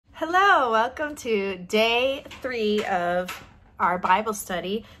Hello, welcome to day 3 of our Bible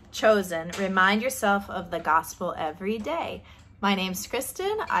study, Chosen. Remind yourself of the gospel every day. My name's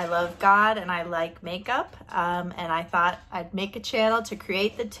Kristen. I love God and I like makeup. And I thought I'd make a channel to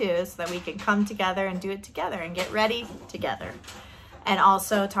create the two so that we can come together and do it together and get ready together. And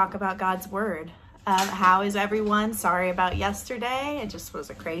also talk about God's word. How is everyone? Sorry about yesterday. It just was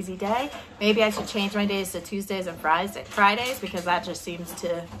a crazy day. Maybe I should change my days to Tuesdays and Fridays because that just seems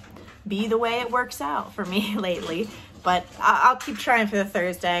to be the way it works out for me lately. But I'll keep trying for the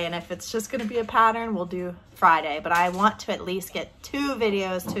Thursday, and if it's just going to be a pattern, we'll do Friday. But I want to at least get 2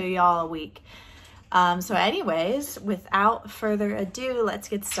 videos to y'all a week. So anyways, without further ado, let's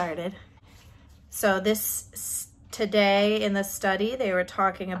get started. So today in the study, they were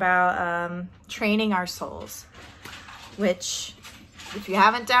talking about training our souls, which if you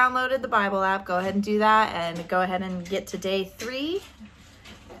haven't downloaded the Bible app, go ahead and do that and go ahead and get to day 3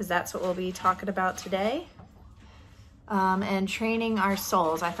 because that's what we'll be talking about today. And training our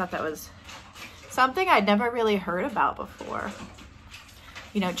souls. I thought that was something I'd never really heard about before.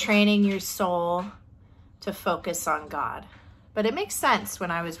 You know, training your soul to focus on God. But it makes sense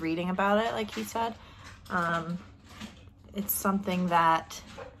when I was reading about it, like he said. It's something that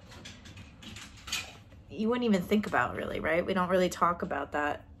you wouldn't even think about really, right? We don't really talk about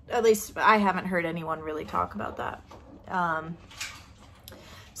that. At least I haven't heard anyone really talk about that.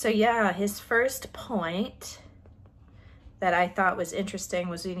 So yeah, his first point that I thought was interesting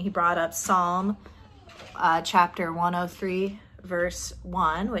was when he brought up Psalm chapter 103, verse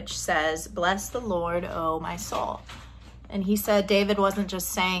 1, which says, "Bless the Lord, O my soul." And he said David wasn't just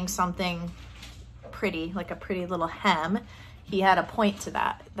saying something pretty, like a pretty little hymn. He had a point to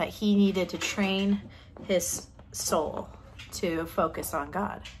that he needed to train his soul to focus on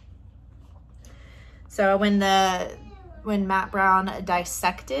God. So when Matt Brown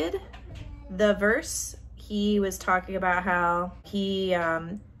dissected the verse, he was talking about how he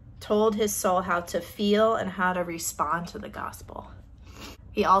told his soul how to feel and how to respond to the gospel.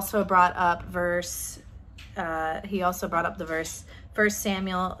 He also brought up the verse 1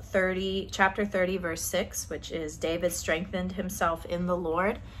 Samuel chapter 30, verse 6, which is David strengthened himself in the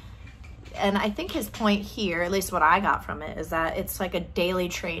Lord. And I think his point here, at least what I got from it, is that it's like a daily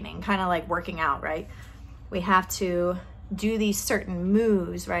training, kind of like working out, right? We have to do these certain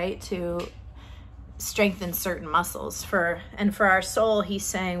moves, right, to strengthen certain muscles. For our soul, he's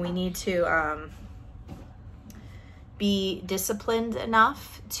saying we need to be disciplined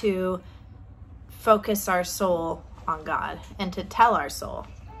enough to focus our soul on God and to tell our soul,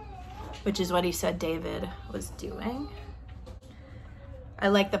 which is what he said David was doing. I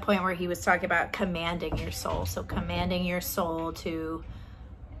like the point where he was talking about commanding your soul. So commanding your soul to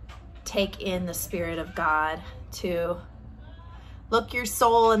take in the Spirit of God, to look your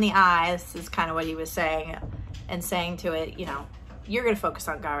soul in the eye. This is kind of what he was saying, and saying to it, you know, you're going to focus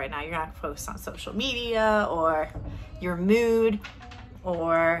on God right now. You're not going to focus on social media or your mood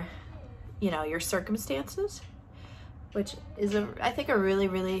or, you know, your circumstances, which is, I think, a really,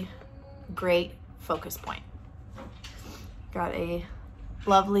 really great focus point. Got a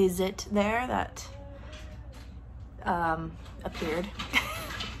lovely zit there that appeared,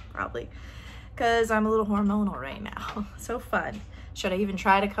 probably, because I'm a little hormonal right now. So fun. Should I even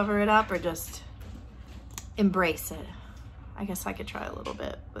try to cover it up or just embrace it? I guess I could try a little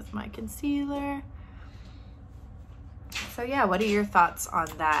bit with my concealer. So yeah, what are your thoughts on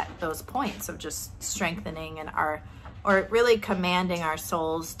those points of just strengthening and or really commanding our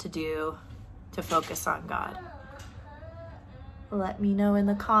souls to focus on God? Let me know in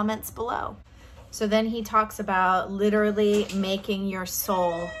the comments below. So then he talks about literally making your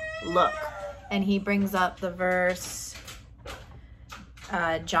soul look. And he brings up the verse,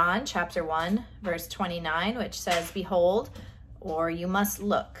 John chapter 1, verse 29, which says, "Behold, or you must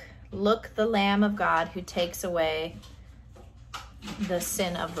look the Lamb of God who takes away the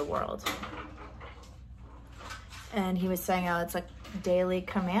sin of the world." And he was saying, it's a daily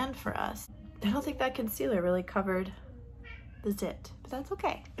command for us. I don't think that concealer really covered the zit, but that's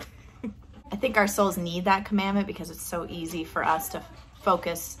okay. I think our souls need that commandment because it's so easy for us to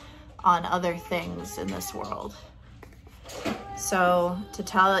focus on other things in this world. So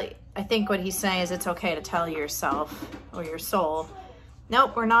I think what he's saying is it's okay to tell yourself or your soul,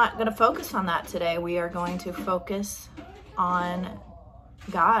 nope, we're not going to focus on that today. We are going to focus on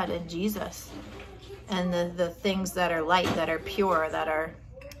God and Jesus and the things that are light, that are pure, that are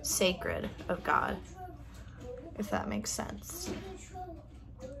sacred of God, if that makes sense.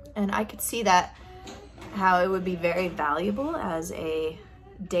 And I could see that, how it would be very valuable as a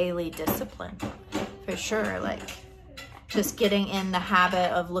daily discipline, for sure. Like, just getting in the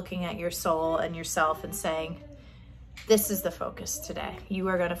habit of looking at your soul and yourself and saying, this is the focus today. You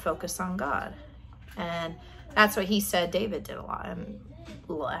are going to focus on God. And that's what he said David did a lot. And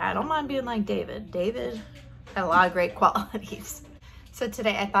I don't mind being like David. David had a lot of great qualities. So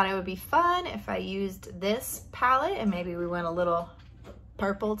today I thought it would be fun if I used this palette, and maybe we went a little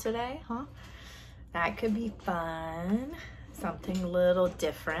purple today, huh? That could be fun. Something a little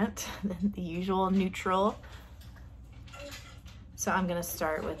different than the usual neutral. So I'm gonna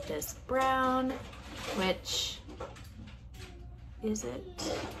start with this brown, which is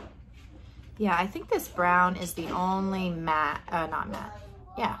it? Yeah, I think this brown is the only matte, not matte,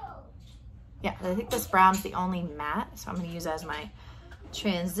 yeah. Yeah, I think this brown's the only matte, so I'm gonna use it as my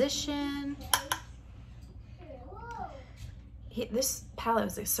transition. This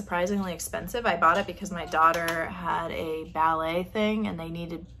palette was surprisingly expensive. I bought it because my daughter had a ballet thing and they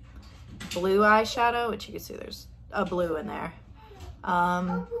needed blue eyeshadow, which you can see there's a blue in there.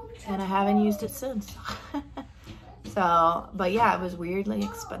 And I haven't used it since. So, but yeah, it was weirdly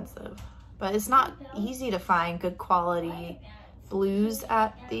expensive. But it's not easy to find good quality blues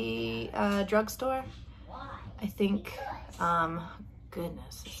at the drugstore. I think,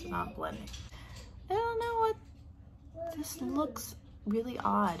 goodness, it's not blending. I don't know what, this looks really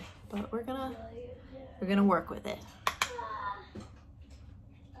odd, but we're gonna work with it.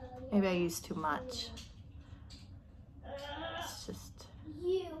 Maybe I used too much. It's just,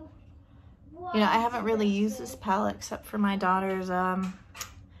 you know, I haven't really used this palette except for my daughter's,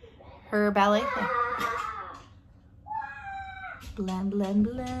 her ballet thing. Blend, blend,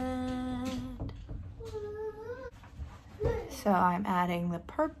 blend. So I'm adding the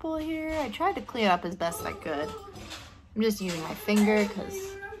purple here. I tried to clean it up as best I could. I'm just using my finger because,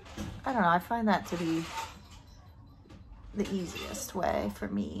 I don't know, I find that to be the easiest way for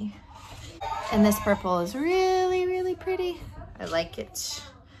me. And this purple is really, really pretty. I like it.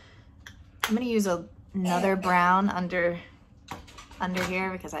 I'm gonna use another brown under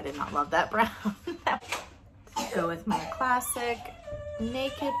here because I did not love that brown. Go with my classic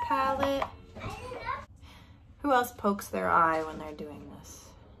Naked palette. Who else pokes their eye when they're doing this?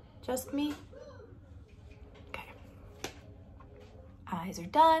 Just me? Okay. Eyes are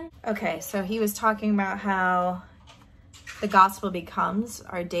done. Okay, so he was talking about how the gospel becomes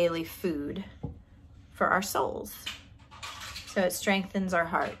our daily food for our souls. So it strengthens our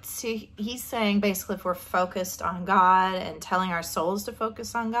hearts. See, he's saying basically if we're focused on God and telling our souls to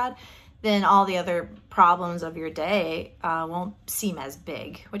focus on God, then all the other problems of your day won't seem as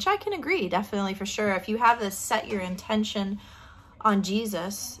big, which I can agree, definitely, for sure. If you have this, set your intention on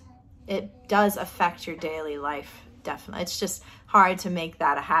Jesus, it does affect your daily life, definitely. It's just hard to make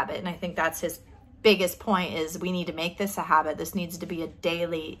that a habit, and I think that's his biggest point is we need to make this a habit. This needs to be a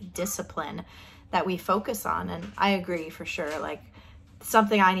daily discipline that we focus on, and I agree for sure. Like,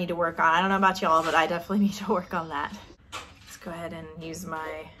 something I need to work on. I don't know about y'all, but I definitely need to work on that. Let's go ahead and use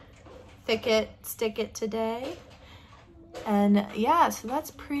my Stick It today. And yeah, so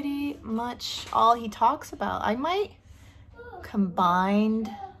that's pretty much all he talks about. I might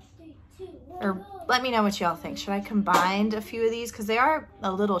combine, or let me know what y'all think. Should I combine a few of these? Because they are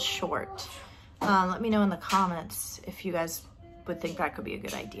a little short. Let me know in the comments if you guys would think that could be a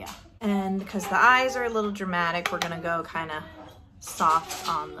good idea. And because the eyes are a little dramatic, we're gonna go kind of soft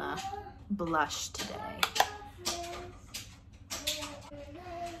on the blush today.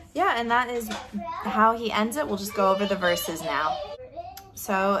 Yeah, and that is how he ends it. We'll just go over the verses now.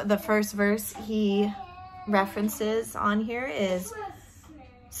 So the first verse he references on here is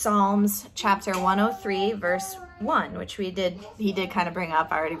Psalms chapter 103, verse 1, which he did kind of bring up.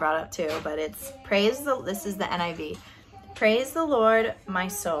 I already brought up too, but it's this is the NIV. Praise the Lord, my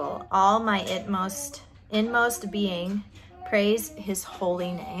soul, all my inmost being, praise his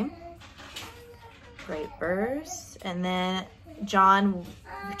holy name. Great verse. And then John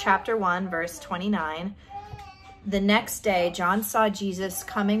chapter 1, verse 29. The next day, John saw Jesus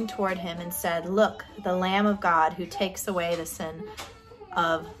coming toward him and said, "Look, the Lamb of God who takes away the sin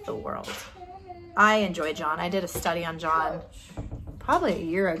of the world." I enjoy John. I did a study on John probably a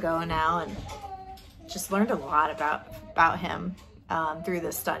year ago now and just learned a lot about him through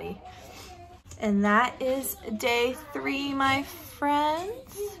this study. And that is day 3, my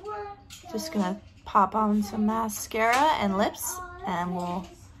friends. Just gonna pop on some mascara and lips, and we'll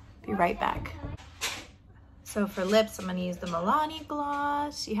be right back. So for lips, I'm gonna use the Milani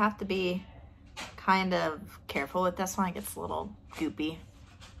gloss. You have to be kind of careful with this one. It gets a little goopy.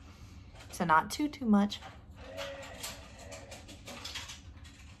 So not too much.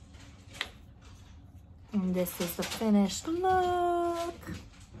 And this is the finished look.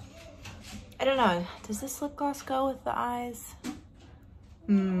 I don't know. Does this lip gloss go with the eyes?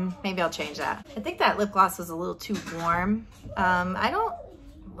 Maybe I'll change that. I think that lip gloss was a little too warm. I don't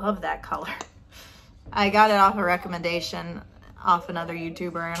love that color. I got it off a recommendation off another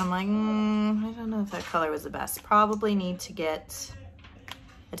YouTuber, and I'm like, I don't know if that color was the best. Probably need to get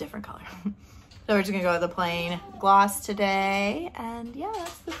a different color. So we're just gonna go with a plain gloss today. And yeah,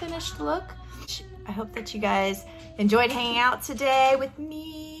 that's the finished look. I hope that you guys enjoyed hanging out today with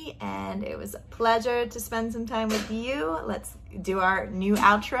me, and it was a pleasure to spend some time with you. Let's do our new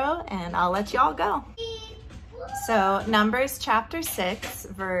outro, and I'll let y'all go. So Numbers chapter 6,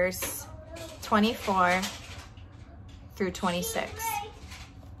 verse 24 through 26.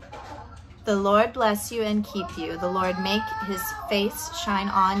 The Lord bless you and keep you. The Lord make his face shine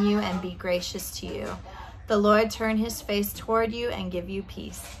on you and be gracious to you. The Lord turn his face toward you and give you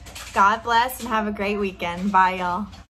peace. God bless and have a great weekend. Bye, y'all.